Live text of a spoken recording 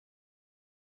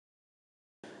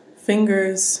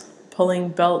Fingers pulling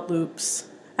belt loops,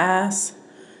 ass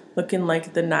looking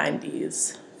like the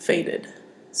 90s, faded.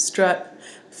 Strut,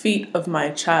 feet of my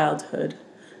childhood,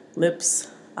 lips,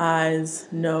 eyes,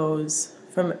 nose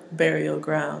from burial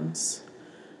grounds.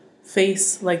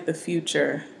 Face like the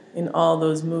future in all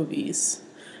those movies.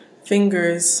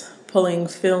 Fingers pulling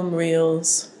film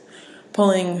reels,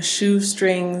 pulling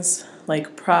shoestrings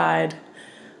like pride,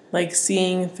 like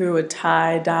seeing through a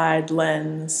tie-dyed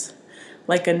lens,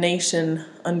 like a nation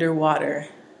underwater.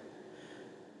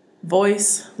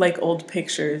 Voice like old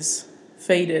pictures,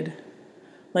 faded,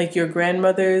 like your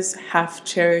grandmother's half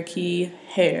Cherokee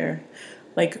hair,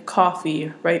 like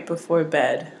coffee right before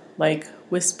bed, like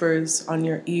whispers on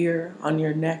your ear, on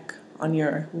your neck, on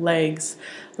your legs,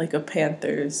 like a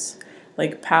panther's,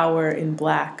 like power in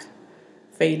black,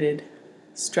 faded.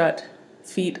 Strut,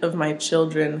 feet of my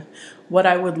children, what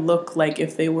I would look like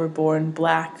if they were born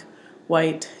black,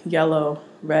 white, yellow,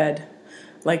 red,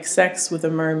 like sex with a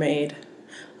mermaid,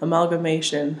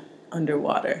 amalgamation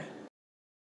underwater.